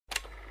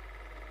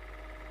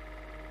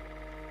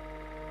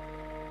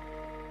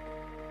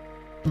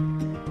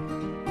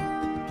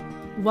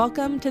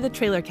Welcome to the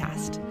Trailer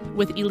Cast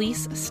with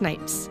Elise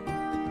Snipes.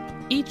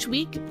 Each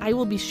week, I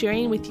will be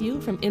sharing with you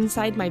from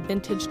inside my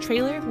vintage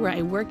trailer where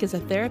I work as a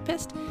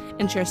therapist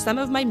and share some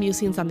of my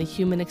musings on the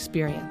human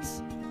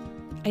experience.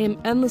 I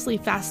am endlessly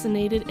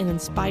fascinated and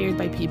inspired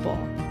by people.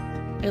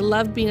 I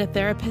love being a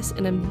therapist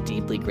and am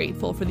deeply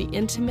grateful for the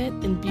intimate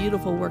and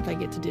beautiful work I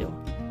get to do.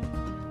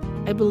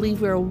 I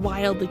believe we are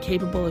wildly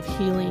capable of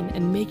healing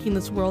and making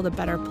this world a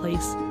better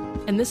place,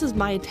 and this is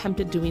my attempt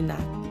at doing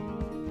that.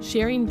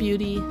 Sharing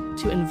beauty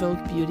to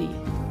invoke beauty.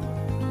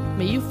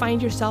 May you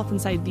find yourself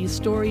inside these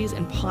stories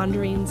and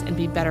ponderings and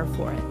be better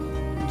for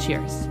it.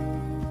 Cheers.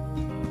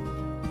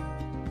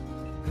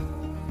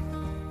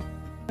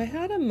 I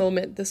had a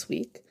moment this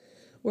week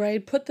where I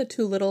had put the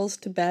two littles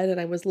to bed and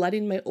I was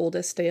letting my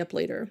oldest stay up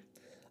later.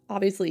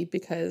 Obviously,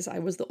 because I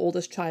was the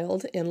oldest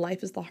child and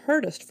life is the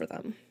hardest for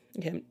them.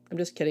 Okay, I'm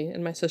just kidding,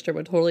 and my sister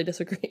would totally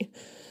disagree.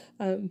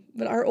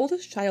 But our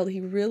oldest child,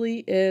 he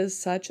really is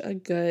such a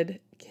good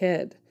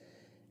kid.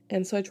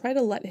 And so I try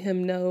to let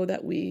him know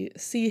that we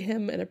see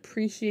him and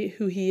appreciate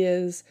who he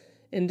is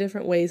in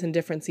different ways in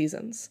different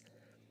seasons.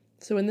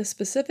 So in this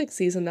specific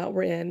season that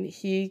we're in,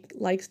 he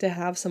likes to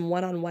have some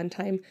one-on-one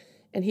time,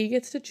 and he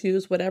gets to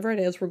choose whatever it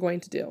is we're going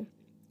to do.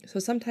 So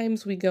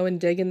sometimes we go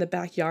and dig in the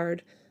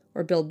backyard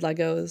or build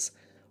Legos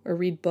or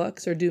read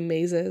books or do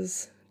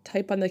mazes,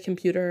 type on the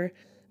computer.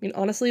 I mean,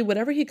 honestly,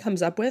 whatever he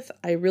comes up with,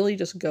 I really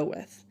just go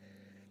with.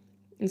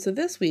 And so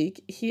this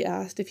week, he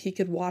asked if he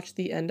could watch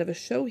the end of a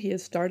show he had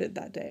started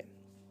that day.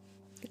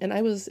 And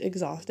I was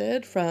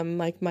exhausted from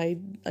my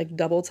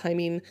double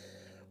timing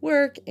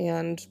work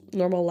and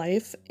normal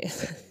life.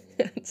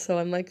 And so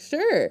I'm like,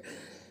 sure,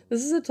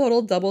 this is a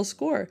total double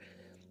score.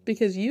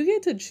 Because you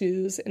get to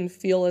choose and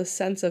feel a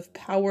sense of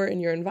power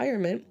in your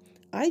environment.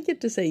 I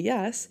get to say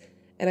yes,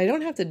 and I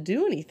don't have to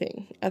do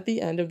anything at the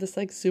end of this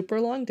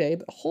super long day,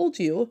 but hold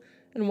you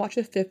and watch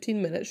a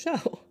 15-minute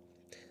show.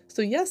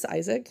 So yes,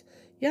 Isaac,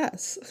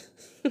 yes.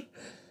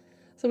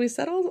 So we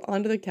settled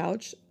onto the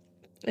couch,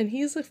 and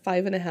he's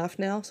 5.5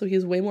 now, so he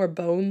has way more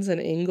bones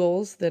and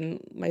angles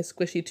than my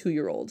squishy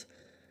 2-year-old.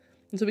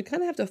 And so we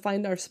kind of have to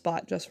find our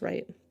spot just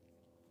right.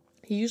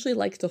 He usually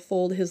likes to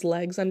fold his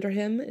legs under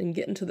him and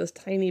get into this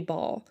tiny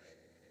ball.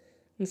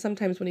 And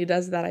sometimes when he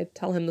does that, I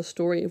tell him the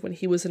story of when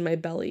he was in my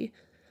belly.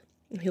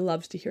 And he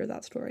loves to hear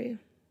that story.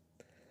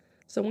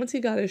 So once he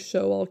got his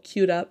show all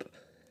queued up,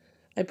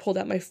 I pulled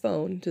out my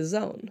phone to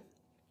zone.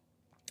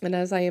 And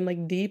as I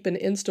am deep in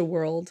Insta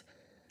world,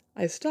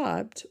 I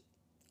stopped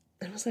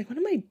and was like, what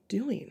am I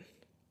doing?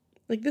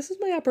 This is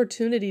my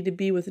opportunity to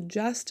be with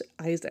just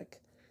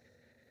Isaac,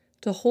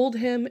 to hold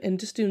him and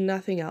just do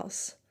nothing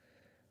else.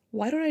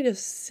 Why don't I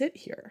just sit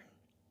here?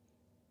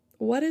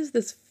 What is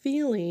this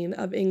feeling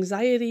of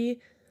anxiety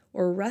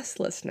or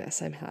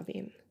restlessness I'm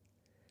having?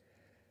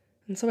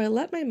 And so I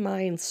let my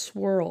mind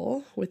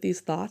swirl with these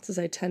thoughts, as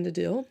I tend to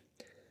do,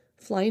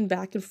 flying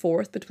back and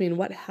forth between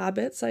what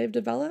habits I have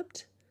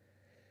developed,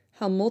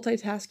 how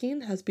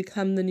multitasking has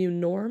become the new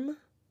norm,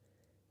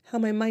 how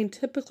my mind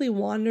typically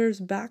wanders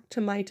back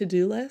to my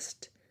to-do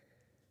list,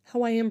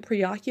 how I am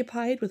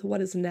preoccupied with what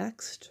is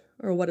next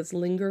or what is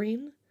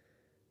lingering.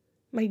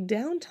 My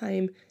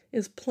downtime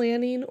is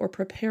planning or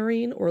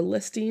preparing or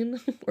listing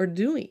or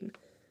doing.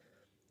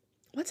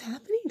 What's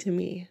happening to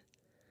me?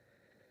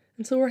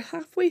 And so we're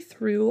halfway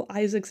through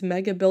Isaac's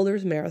Mega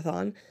Builders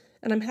Marathon,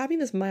 and I'm having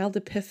this mild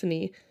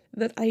epiphany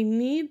that I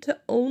need to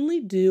only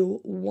do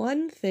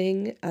one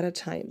thing at a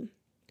time.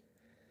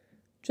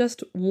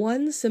 Just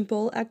one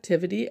simple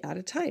activity at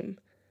a time.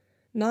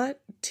 Not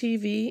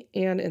TV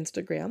and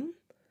Instagram,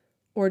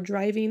 or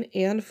driving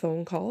and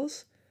phone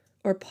calls,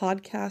 or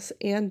podcasts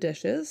and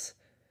dishes.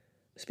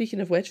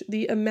 Speaking of which,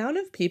 the amount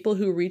of people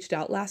who reached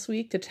out last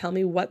week to tell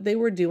me what they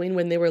were doing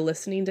when they were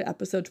listening to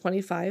episode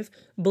 25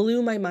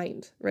 blew my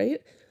mind,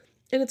 right?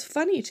 And it's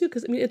funny too,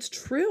 because it's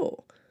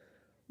true.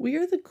 We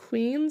are the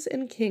queens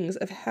and kings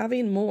of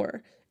having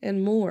more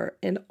and more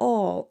and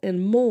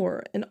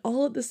more and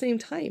all at the same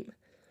time.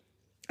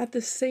 At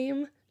the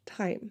same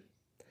time.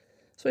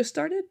 So I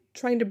started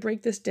trying to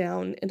break this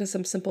down into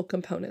some simple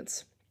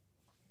components.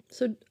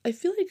 So I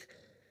feel like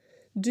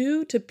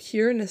due to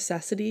pure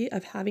necessity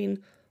of having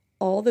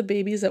all the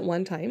babies at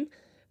one time,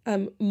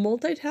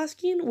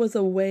 multitasking was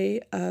a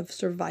way of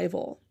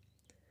survival.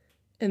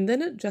 And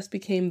then it just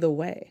became the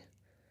way.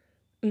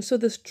 And so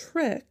this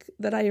trick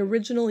that I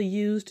originally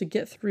used to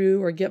get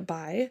through or get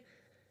by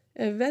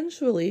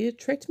eventually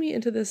tricked me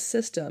into this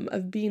system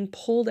of being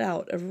pulled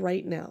out of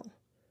right now.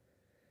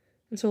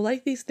 And so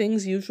like these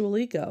things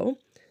usually go,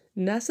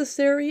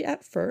 necessary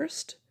at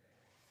first,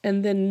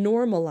 and then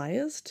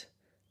normalized,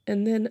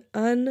 and then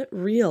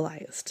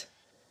unrealized.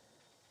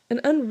 And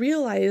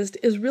unrealized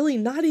is really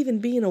not even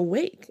being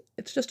awake.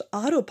 It's just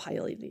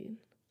autopiloting.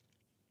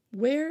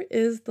 Where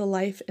is the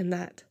life in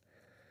that?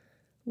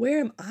 Where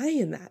am I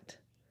in that?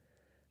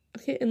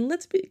 Okay, and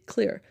let's be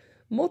clear.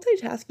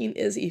 Multitasking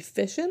is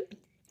efficient,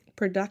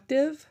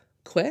 productive,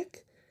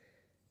 quick.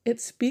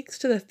 It speaks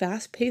to the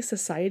fast-paced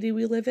society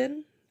we live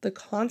in, the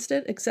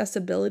constant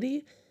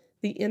accessibility,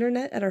 the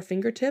internet at our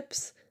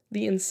fingertips,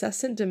 the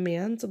incessant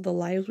demands of the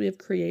lives we have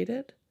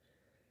created.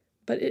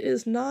 But it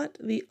is not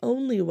the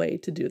only way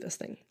to do this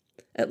thing,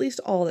 at least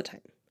all the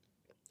time.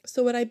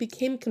 So what I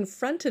became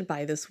confronted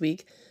by this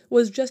week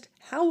was just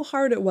how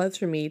hard it was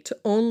for me to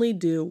only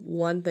do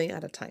one thing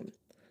at a time.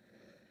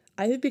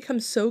 I have become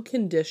so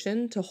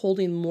conditioned to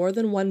holding more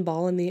than one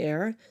ball in the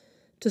air.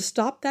 To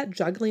stop that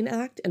juggling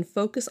act and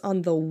focus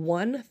on the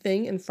one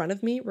thing in front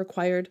of me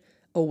required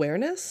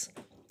awareness,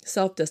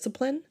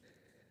 self-discipline,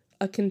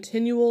 a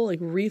continual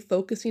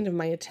refocusing of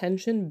my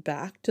attention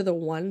back to the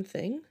one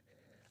thing.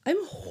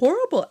 I'm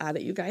horrible at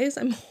it, you guys.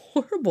 I'm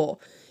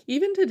horrible.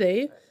 Even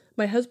today,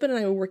 my husband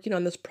and I were working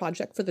on this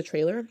project for the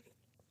trailer.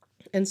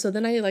 And so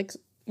then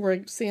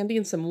we're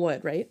sanding some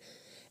wood, right?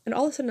 And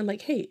all of a sudden I'm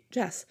like, hey,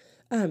 Jess,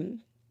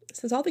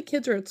 since all the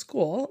kids are at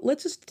school,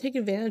 let's just take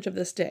advantage of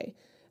this day.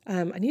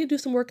 I need to do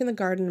some work in the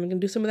garden. I'm going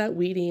to do some of that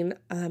weeding.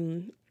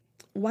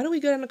 Why don't we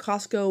go down to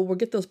Costco? We'll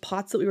get those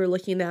pots that we were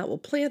looking at. We'll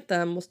plant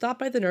them. We'll stop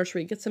by the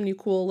nursery, get some new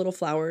cool little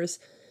flowers.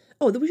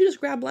 Oh, then we should just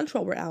grab lunch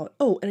while we're out.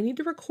 Oh, and I need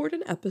to record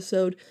an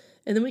episode.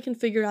 And then we can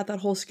figure out that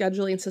whole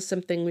scheduling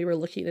system thing we were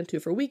looking into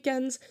for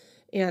weekends.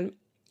 And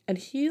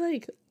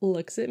he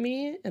looks at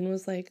me and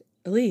was like,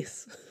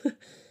 Elise,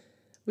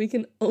 we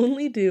can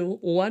only do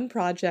one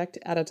project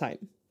at a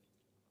time.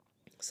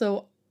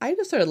 So I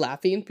just started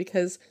laughing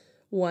because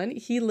one,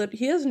 he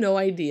has no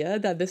idea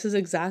that this is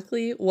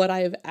exactly what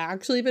I have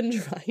actually been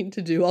trying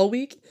to do all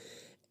week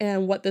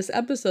and what this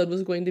episode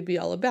was going to be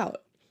all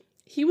about.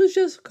 He was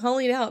just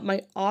calling out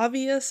my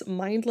obvious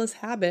mindless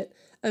habit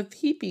of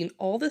heaping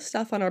all this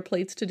stuff on our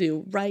plates to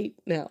do right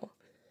now.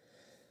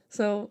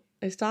 So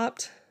I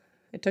stopped,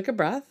 I took a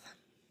breath,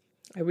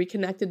 I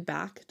reconnected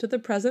back to the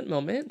present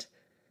moment.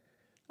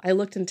 I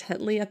looked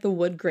intently at the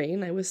wood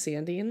grain I was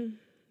sanding,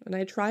 and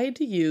I tried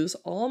to use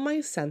all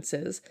my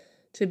senses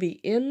to be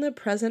in the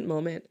present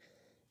moment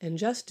and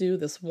just do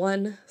this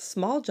one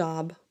small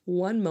job,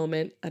 one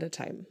moment at a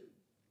time.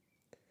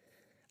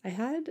 I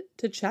had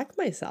to check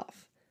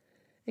myself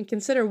and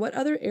consider what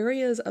other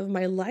areas of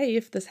my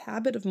life this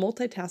habit of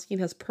multitasking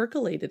has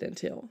percolated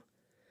into.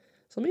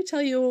 So let me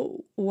tell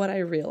you what I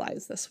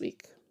realized this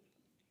week.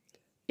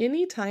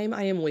 Anytime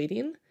I am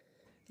waiting,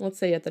 let's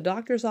say at the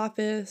doctor's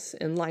office,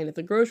 in line at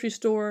the grocery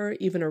store,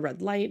 even a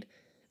red light,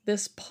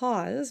 this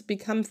pause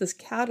becomes this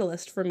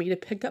catalyst for me to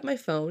pick up my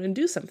phone and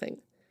do something.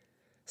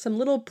 Some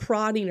little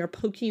prodding or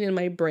poking in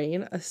my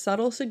brain, a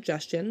subtle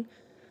suggestion.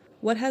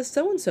 What has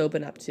so-and-so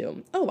been up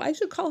to? Oh, I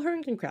should call her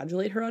and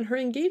congratulate her on her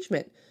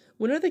engagement.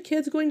 When are the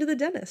kids going to the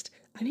dentist?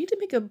 I need to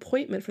make an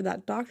appointment for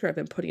that doctor I've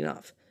been putting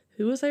off.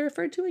 Who was I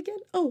referred to again?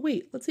 Oh,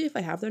 wait, let's see if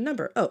I have their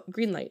number. Oh,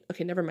 green light.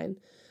 Okay, never mind.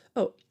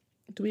 Oh,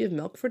 do we have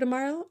milk for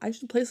tomorrow? I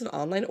should place an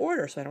online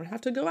order so I don't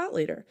have to go out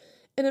later.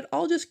 And it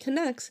all just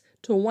connects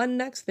to one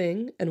next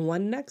thing and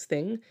one next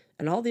thing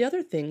and all the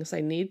other things I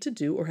need to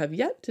do or have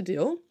yet to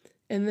do.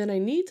 And then I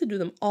need to do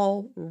them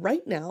all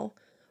right now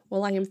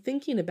while I am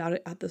thinking about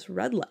it at this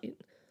red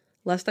light,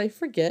 lest I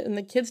forget and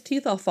the kids'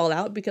 teeth all fall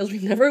out because we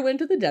never went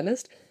to the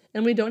dentist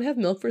and we don't have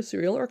milk for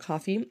cereal or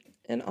coffee,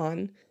 and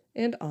on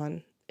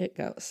it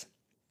goes.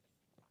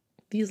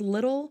 These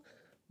little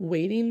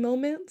waiting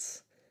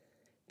moments,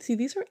 see,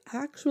 these are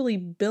actually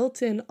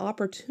built-in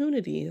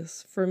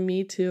opportunities for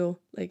me to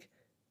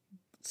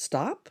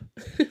stop,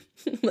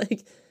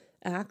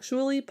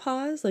 actually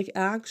pause,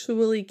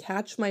 actually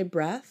catch my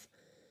breath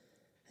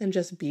and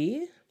just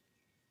be.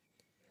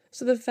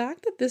 So the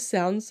fact that this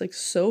sounds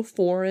so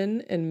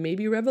foreign and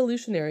maybe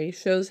revolutionary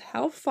shows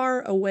how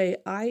far away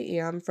I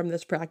am from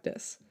this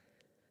practice.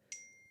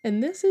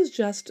 And this is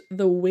just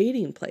the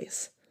waiting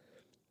place.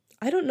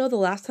 I don't know the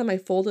last time I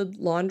folded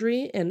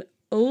laundry and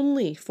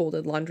only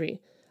folded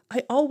laundry.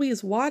 I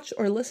always watch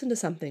or listen to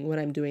something when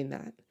I'm doing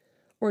that.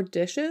 Or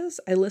dishes,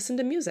 I listen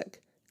to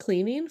music.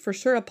 Cleaning, for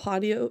sure, a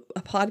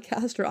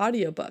podcast or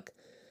audiobook.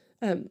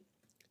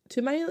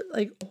 To my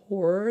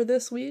horror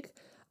this week,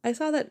 I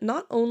saw that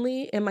not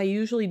only am I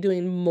usually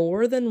doing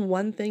more than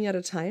one thing at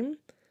a time,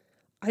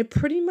 I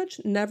pretty much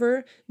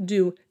never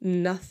do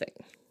nothing.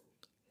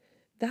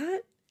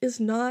 That is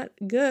not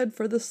good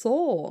for the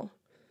soul.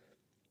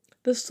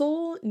 The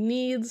soul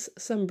needs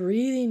some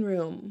breathing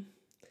room.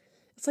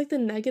 It's like the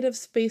negative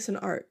space in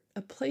art,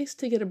 a place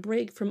to get a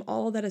break from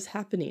all that is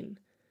happening.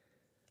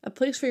 A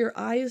place for your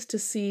eyes to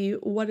see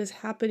what is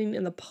happening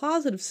in the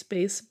positive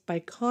space by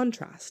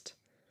contrast.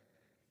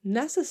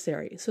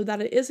 Necessary so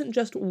that it isn't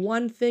just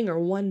one thing or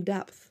one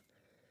depth.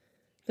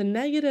 The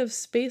negative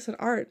space in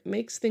art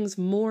makes things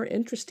more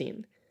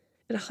interesting.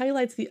 It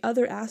highlights the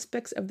other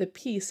aspects of the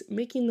piece,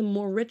 making them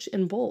more rich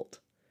and bold.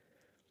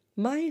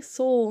 My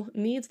soul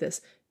needs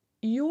this.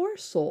 Your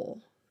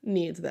soul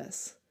needs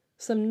this.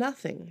 Some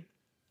nothing.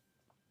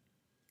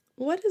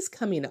 What is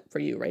coming up for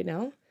you right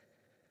now?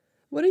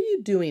 What are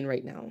you doing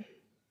right now?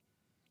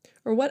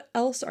 Or what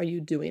else are you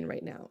doing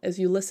right now as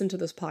you listen to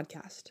this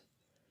podcast?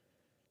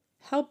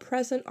 How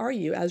present are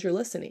you as you're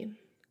listening?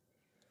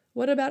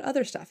 What about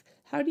other stuff?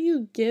 How do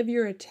you give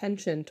your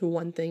attention to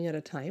one thing at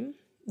a time?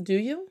 Do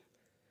you?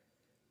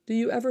 Do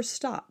you ever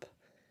stop?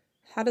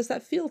 How does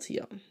that feel to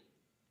you?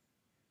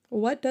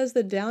 What does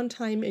the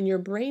downtime in your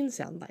brain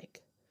sound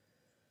like?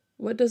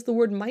 What does the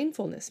word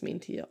mindfulness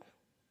mean to you?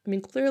 I mean,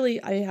 clearly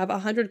I have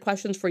 100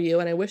 questions for you,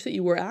 and I wish that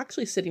you were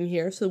actually sitting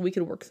here so we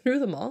could work through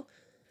them all.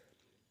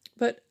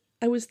 But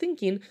I was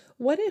thinking,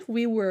 what if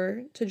we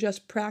were to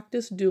just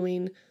practice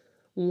doing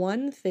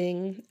one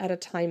thing at a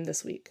time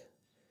this week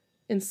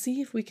and see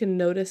if we can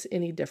notice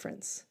any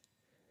difference?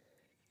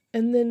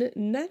 And then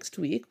next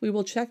week, we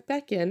will check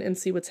back in and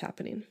see what's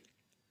happening.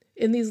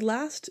 In these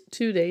last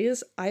 2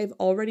 days, I've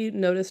already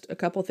noticed a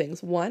couple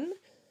things. One,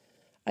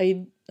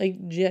 I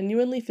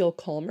genuinely feel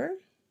calmer,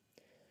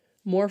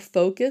 more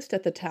focused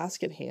at the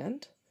task at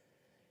hand.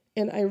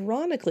 And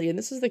ironically, and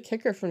this is the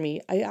kicker for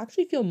me, I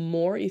actually feel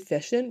more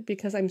efficient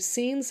because I'm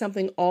seeing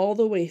something all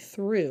the way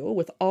through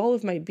with all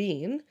of my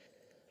being.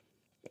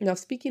 Now,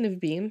 speaking of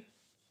being,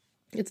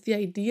 it's the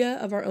idea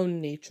of our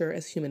own nature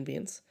as human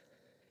beings.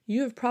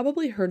 You have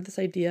probably heard this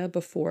idea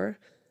before,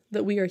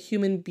 that we are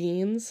human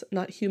beings,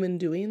 not human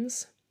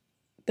doings,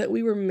 that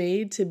we were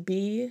made to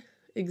be,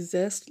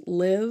 exist,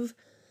 live,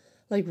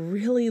 like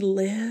really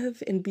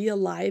live and be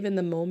alive in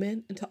the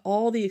moment and to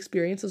all the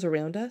experiences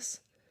around us.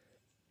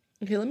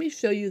 Okay, let me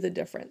show you the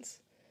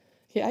difference.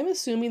 Okay, I'm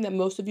assuming that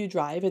most of you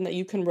drive and that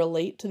you can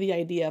relate to the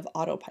idea of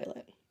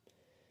autopilot.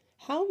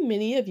 How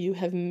many of you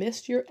have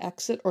missed your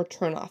exit or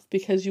turn off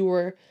because you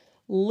were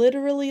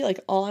literally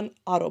like on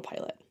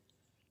autopilot?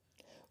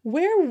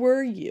 Where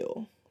were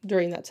you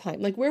during that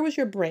time? Like, where was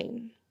your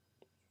brain?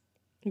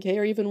 Okay,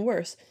 or even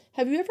worse,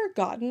 have you ever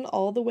gotten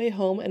all the way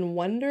home and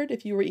wondered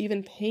if you were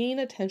even paying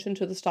attention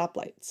to the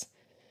stoplights?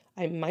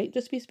 I might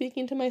just be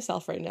speaking to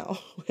myself right now,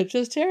 which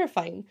is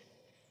terrifying.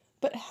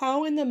 But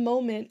how in the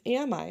moment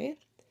am I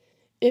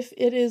if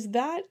it is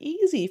that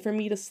easy for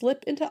me to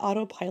slip into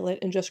autopilot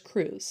and just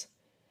cruise?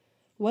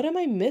 What am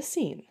I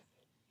missing?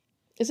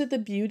 Is it the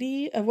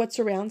beauty of what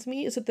surrounds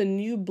me? Is it the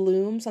new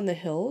blooms on the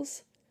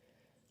hills?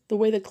 The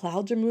way the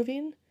clouds are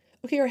moving?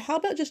 Okay, or how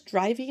about just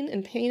driving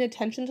and paying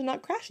attention to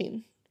not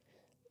crashing?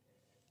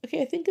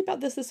 Okay, I think about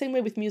this the same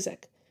way with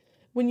music.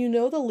 When you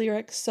know the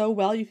lyrics so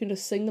well, you can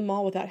just sing them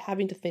all without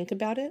having to think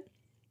about it.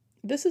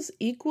 This is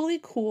equally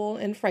cool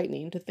and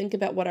frightening to think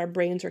about what our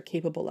brains are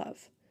capable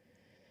of.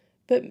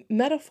 But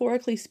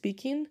metaphorically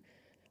speaking,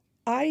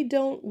 I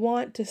don't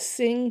want to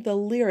sing the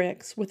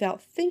lyrics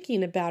without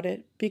thinking about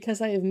it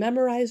because I have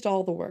memorized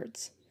all the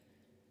words.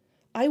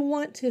 I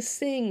want to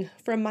sing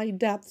from my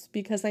depths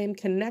because I am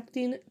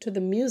connecting to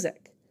the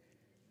music.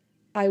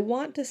 I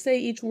want to say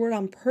each word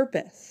on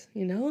purpose,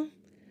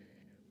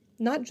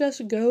 Not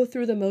just go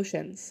through the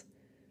motions.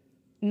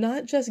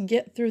 Not just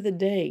get through the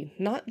day.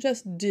 Not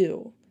just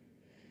do.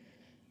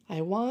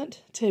 I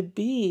want to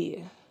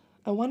be.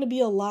 I want to be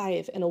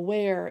alive and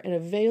aware and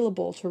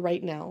available to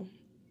right now.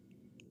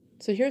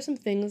 So here are some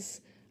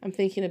things I'm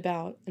thinking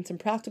about and some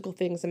practical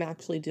things I'm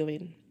actually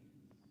doing.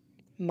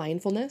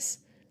 Mindfulness,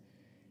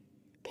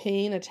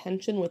 paying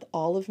attention with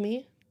all of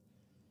me,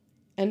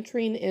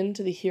 entering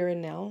into the here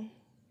and now,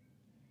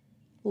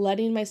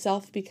 letting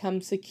myself become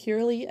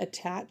securely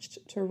attached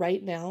to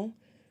right now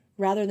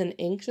rather than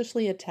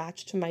anxiously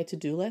attached to my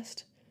to-do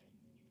list,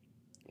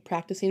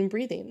 practicing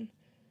breathing.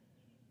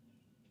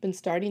 Been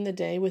starting the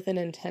day with an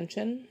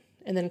intention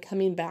and then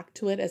coming back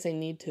to it as I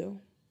need to.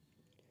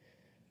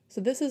 So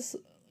this is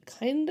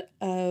kind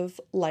of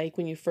like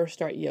when you first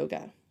start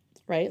yoga,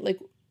 right? Like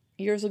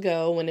years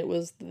ago when it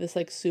was this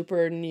like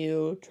super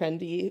new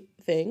trendy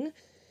thing,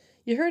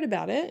 you heard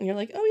about it and you're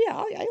like, oh yeah,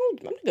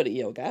 I'm going to go to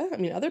yoga. I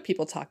mean, other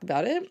people talk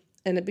about it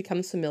and it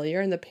becomes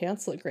familiar and the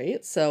pants look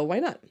great, so why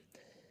not?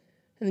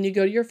 And then you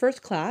go to your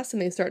first class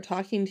and they start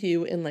talking to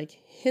you in like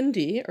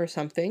Hindi or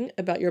something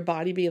about your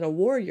body being a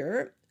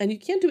warrior, and you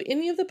can't do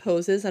any of the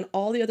poses, and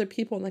all the other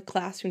people in the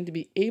class seem to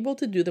be able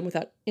to do them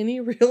without any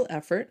real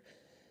effort.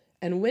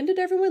 And when did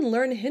everyone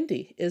learn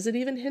Hindi? Is it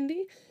even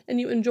Hindi? And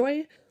you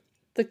enjoy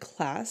the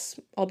class,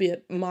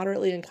 albeit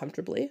moderately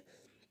uncomfortably,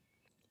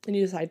 and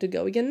you decide to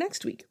go again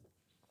next week.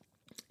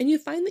 And you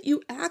find that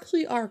you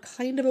actually are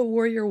kind of a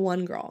warrior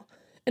one girl,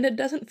 and it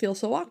doesn't feel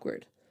so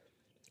awkward.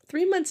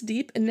 3 months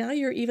deep, and now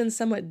you're even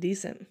somewhat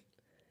decent.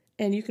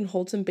 And you can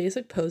hold some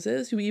basic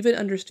poses. You even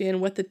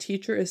understand what the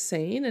teacher is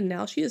saying, and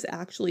now she is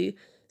actually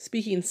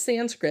speaking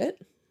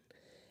Sanskrit.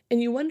 And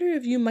you wonder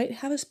if you might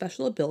have a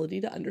special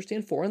ability to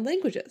understand foreign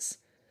languages.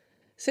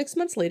 6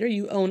 months later,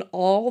 you own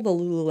all the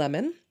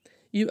Lululemon,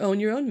 you own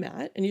your own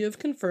mat, and you have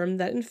confirmed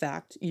that, in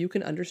fact, you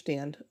can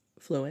understand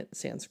fluent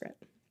Sanskrit.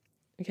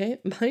 Okay?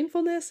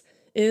 Mindfulness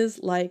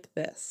is like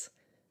this: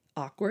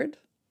 awkward,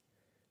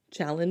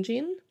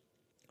 challenging,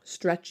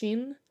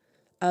 stretching,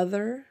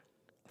 other,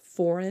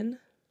 foreign,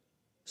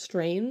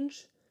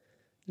 strange,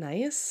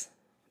 nice,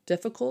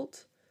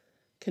 difficult,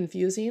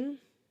 confusing,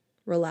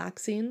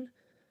 relaxing,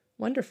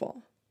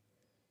 wonderful.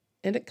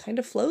 And it kind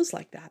of flows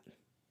like that.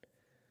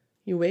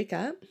 You wake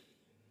up,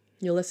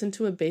 you listen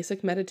to a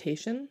basic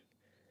meditation,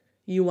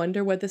 you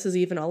wonder what this is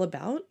even all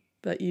about,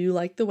 but you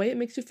like the way it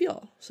makes you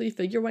feel, so you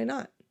figure why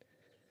not.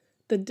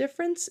 The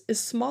difference is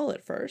small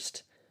at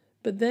first,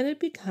 but then it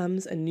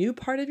becomes a new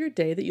part of your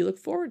day that you look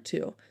forward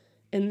to.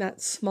 And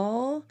that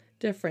small,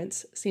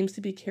 difference seems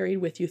to be carried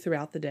with you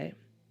throughout the day.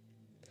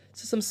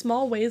 So some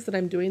small ways that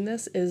I'm doing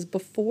this is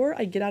before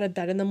I get out of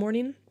bed in the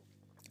morning,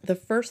 the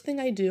first thing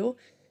I do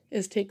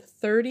is take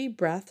 30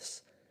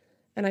 breaths,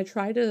 and I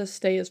try to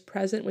stay as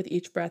present with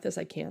each breath as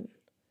I can.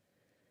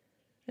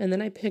 And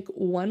then I pick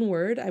one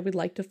word I would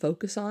like to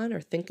focus on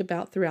or think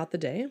about throughout the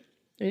day.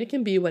 I mean, it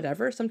can be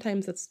whatever.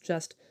 Sometimes it's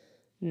just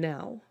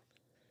now.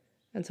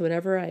 And so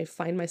whenever I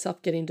find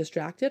myself getting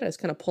distracted, I just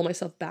kind of pull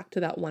myself back to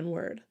that one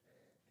word.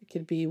 It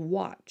could be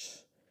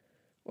watch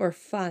or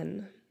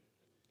fun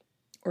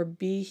or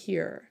be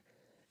here,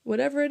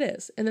 whatever it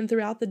is. And then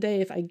throughout the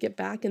day, if I get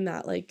back in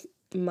that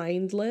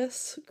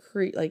mindless,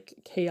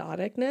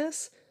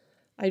 chaoticness,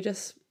 I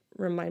just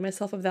remind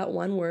myself of that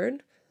one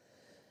word.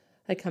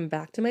 I come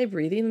back to my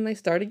breathing and I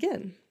start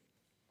again.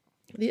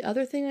 The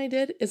other thing I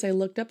did is I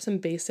looked up some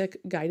basic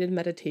guided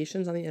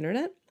meditations on the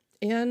internet.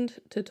 And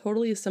to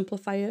totally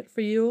simplify it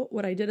for you,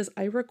 what I did is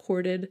I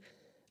recorded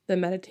the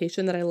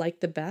meditation that I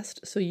like the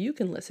best so you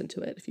can listen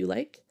to it if you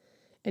like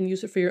and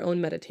use it for your own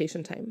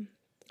meditation time.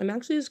 I'm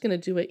actually just going to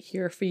do it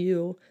here for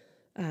you,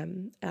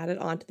 add it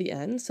on to the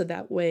end so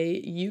that way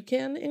you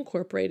can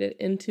incorporate it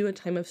into a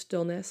time of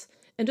stillness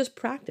and just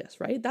practice,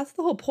 right? That's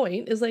the whole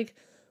point is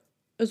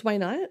why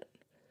not?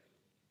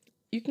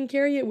 You can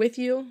carry it with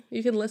you.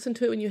 You can listen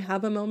to it when you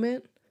have a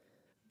moment.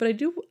 But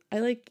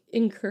I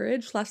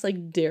encourage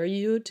 / dare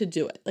you to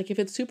do it. If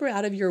it's super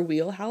out of your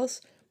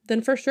wheelhouse,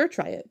 then for sure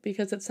try it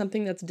because it's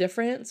something that's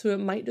different. So it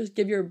might just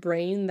give your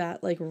brain that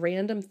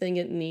random thing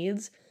it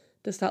needs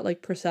to start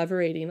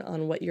perseverating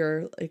on what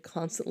you're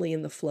constantly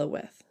in the flow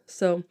with.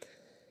 So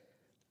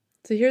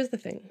here's the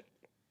thing.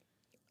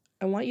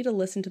 I want you to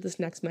listen to this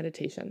next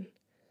meditation.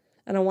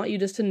 And I want you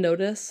just to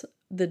notice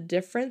the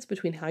difference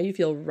between how you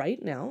feel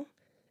right now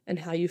and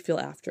how you feel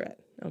after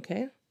it.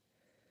 Okay?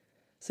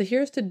 So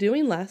here's to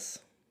doing less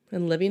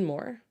and living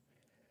more,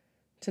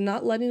 to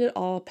not letting it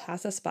all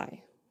pass us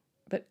by,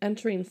 but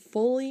entering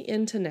fully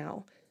into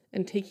now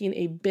and taking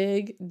a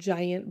big,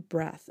 giant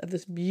breath of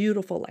this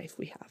beautiful life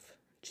we have.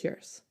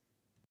 Cheers.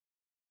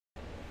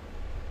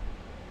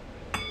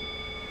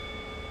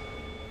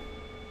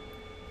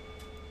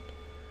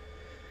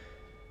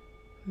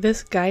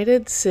 This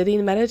guided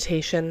sitting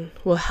meditation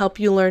will help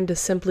you learn to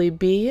simply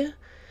be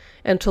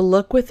and to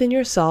look within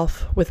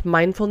yourself with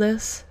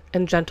mindfulness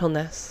and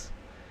gentleness.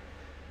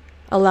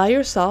 Allow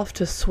yourself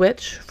to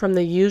switch from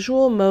the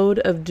usual mode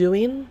of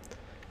doing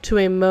to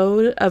a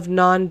mode of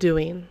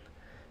non-doing,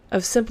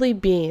 of simply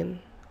being.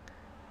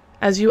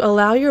 As you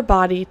allow your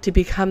body to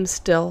become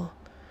still,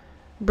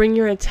 bring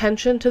your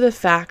attention to the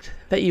fact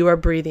that you are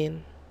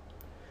breathing,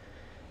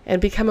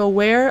 and become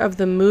aware of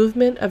the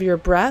movement of your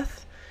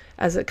breath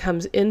as it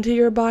comes into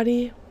your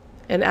body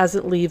and as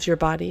it leaves your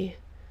body,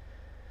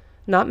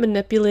 not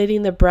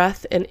manipulating the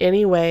breath in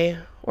any way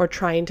or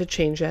trying to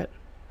change it.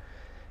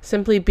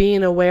 Simply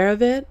being aware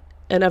of it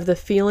and of the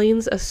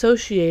feelings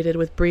associated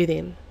with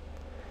breathing,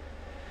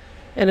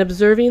 and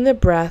observing the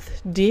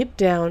breath deep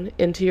down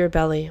into your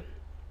belly,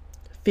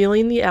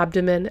 feeling the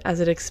abdomen as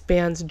it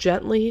expands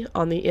gently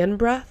on the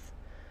in-breath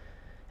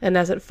and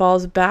as it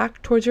falls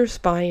back towards your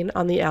spine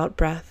on the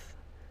out-breath,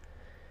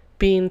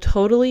 being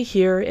totally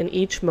here in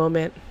each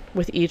moment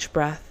with each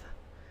breath,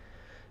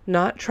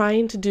 not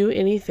trying to do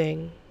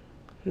anything,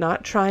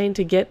 not trying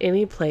to get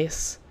any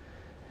place,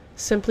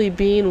 simply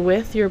being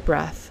with your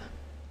breath.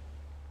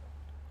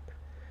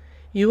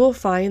 You will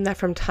find that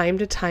from time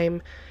to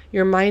time,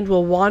 your mind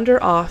will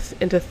wander off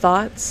into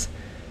thoughts,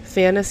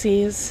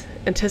 fantasies,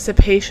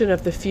 anticipation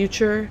of the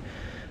future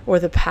or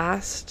the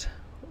past,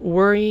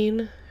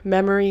 worrying,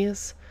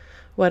 memories,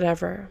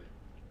 whatever.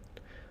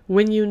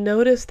 When you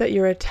notice that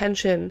your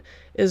attention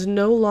is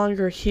no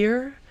longer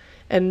here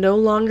and no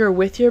longer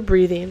with your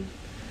breathing,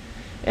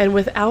 and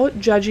without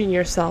judging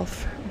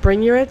yourself,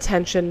 bring your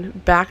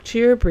attention back to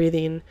your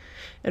breathing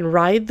and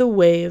ride the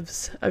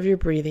waves of your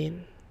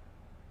breathing,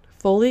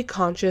 fully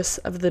conscious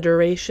of the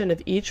duration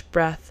of each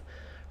breath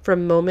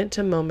from moment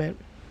to moment.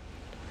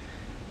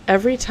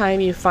 Every time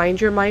you find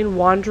your mind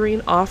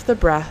wandering off the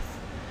breath,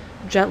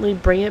 gently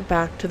bring it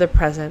back to the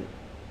present,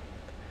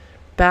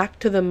 back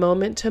to the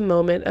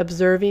moment-to-moment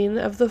observing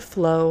of the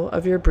flow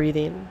of your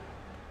breathing,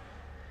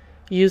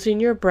 using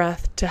your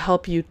breath to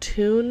help you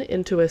tune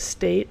into a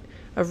state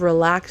of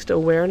relaxed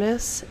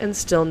awareness and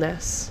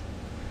stillness.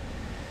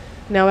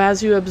 Now,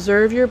 as you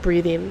observe your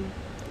breathing,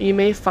 you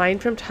may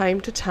find from time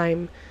to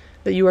time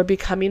that you are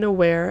becoming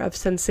aware of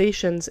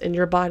sensations in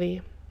your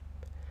body.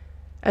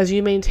 As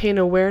you maintain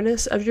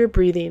awareness of your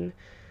breathing,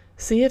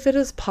 see if it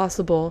is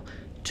possible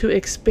to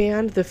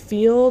expand the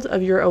field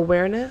of your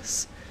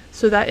awareness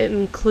so that it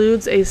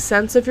includes a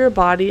sense of your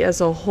body as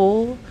a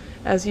whole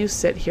as you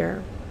sit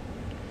here,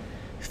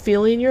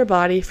 feeling your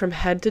body from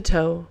head to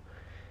toe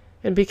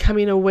and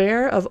becoming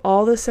aware of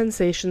all the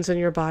sensations in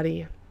your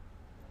body.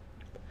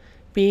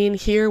 Being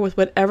here with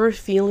whatever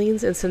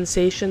feelings and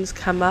sensations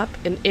come up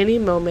in any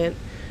moment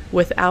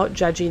without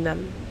judging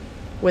them,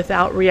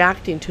 without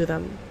reacting to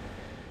them,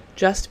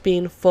 just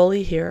being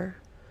fully here,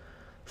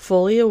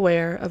 fully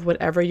aware of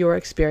whatever you're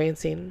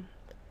experiencing.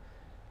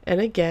 And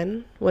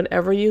again,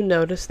 whenever you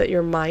notice that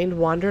your mind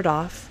wandered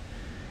off,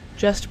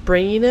 just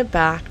bringing it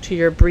back to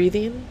your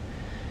breathing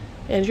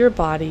and your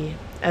body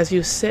as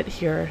you sit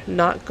here,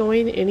 not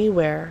going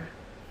anywhere,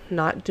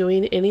 not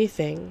doing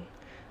anything,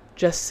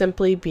 just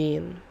simply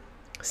being,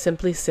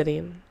 simply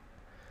sitting.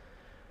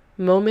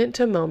 Moment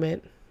to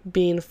moment,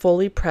 being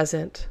fully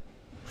present,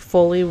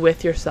 fully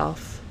with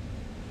yourself.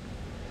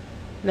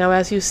 Now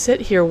as you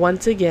sit here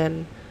once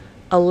again,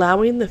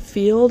 allowing the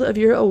field of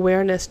your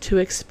awareness to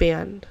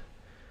expand.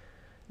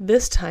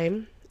 This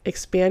time,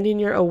 expanding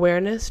your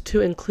awareness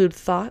to include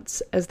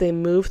thoughts as they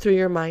move through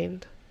your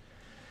mind.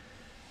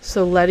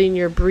 So letting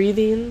your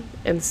breathing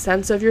and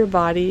sense of your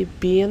body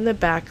be in the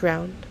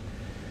background,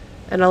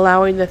 and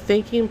allowing the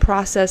thinking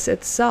process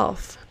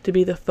itself to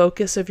be the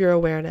focus of your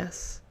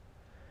awareness.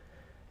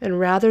 And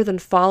rather than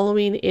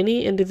following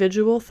any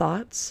individual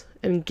thoughts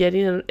and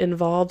getting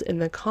involved in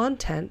the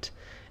content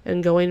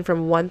and going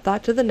from one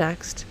thought to the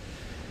next,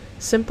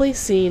 simply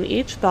seeing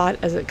each thought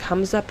as it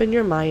comes up in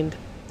your mind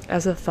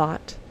as a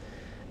thought,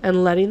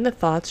 and letting the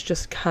thoughts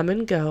just come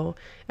and go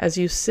as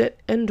you sit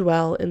and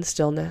dwell in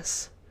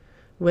stillness,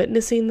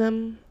 witnessing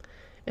them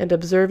and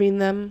observing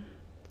them,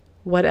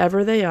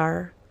 whatever they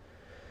are,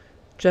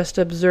 just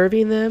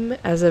observing them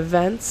as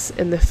events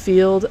in the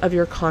field of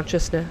your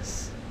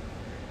consciousness.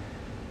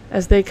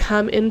 As they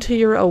come into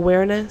your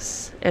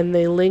awareness and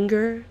they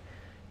linger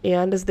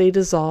and as they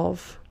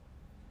dissolve.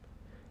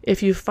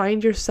 If you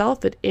find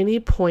yourself at any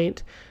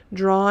point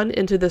drawn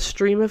into the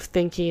stream of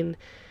thinking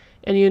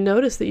and you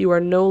notice that you are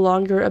no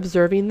longer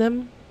observing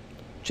them,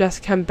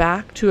 just come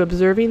back to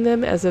observing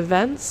them as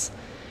events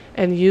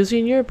and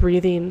using your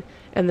breathing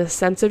and the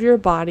sense of your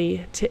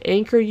body to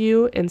anchor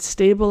you and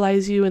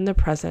stabilize you in the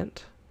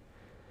present.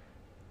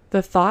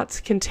 The thoughts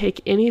can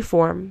take any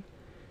form.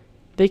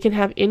 They can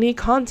have any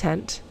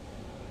content,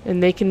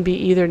 and they can be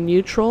either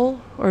neutral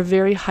or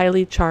very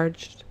highly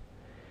charged.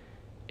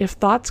 If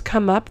thoughts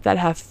come up that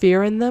have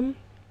fear in them,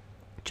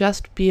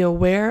 just be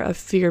aware of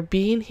fear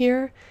being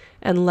here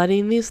and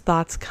letting these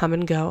thoughts come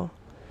and go.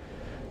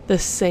 The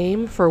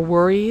same for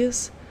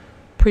worries,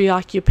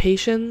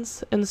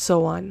 preoccupations, and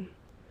so on.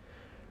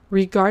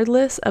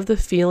 Regardless of the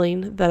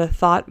feeling that a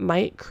thought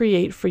might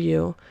create for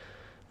you,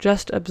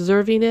 just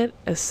observing it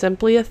as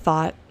simply a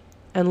thought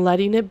and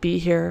letting it be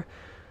here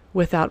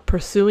without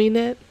pursuing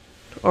it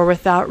or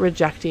without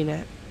rejecting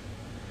it.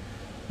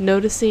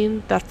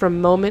 Noticing that from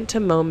moment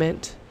to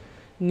moment,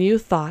 new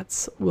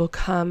thoughts will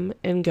come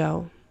and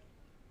go.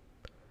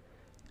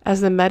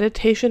 As the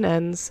meditation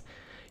ends,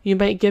 you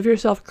might give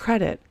yourself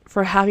credit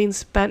for having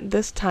spent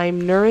this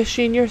time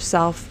nourishing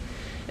yourself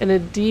in a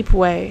deep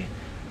way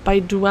by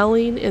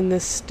dwelling in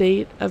this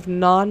state of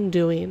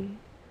non-doing,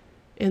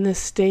 in this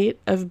state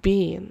of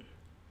being,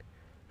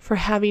 for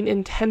having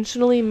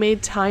intentionally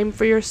made time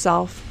for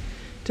yourself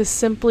to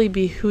simply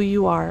be who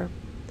you are.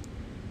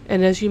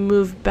 And as you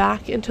move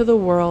back into the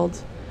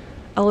world,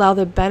 allow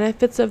the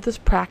benefits of this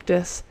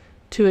practice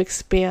to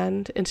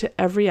expand into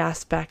every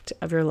aspect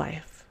of your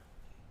life.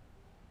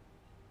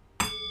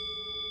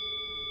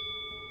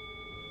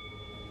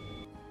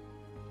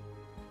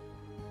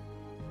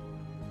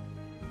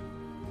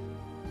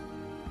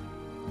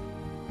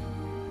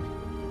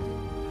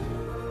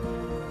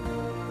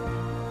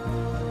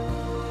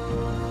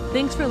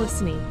 Thanks for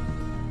listening.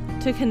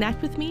 To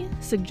connect with me,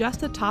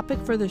 suggest a topic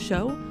for the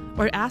show,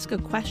 or ask a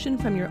question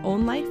from your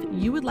own life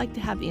you would like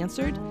to have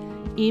answered,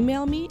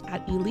 email me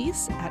at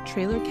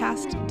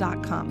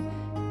elyse@trailercast.com,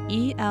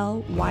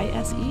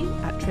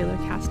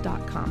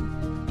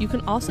 ELYSE@trailercast.com. You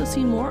can also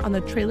see more on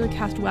the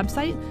Trailercast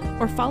website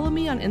or follow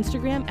me on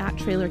Instagram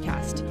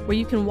 @trailercast, where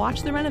you can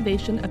watch the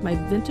renovation of my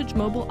vintage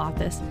mobile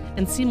office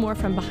and see more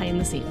from behind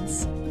the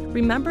scenes.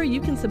 Remember, you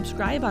can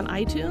subscribe on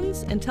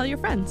iTunes and tell your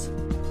friends.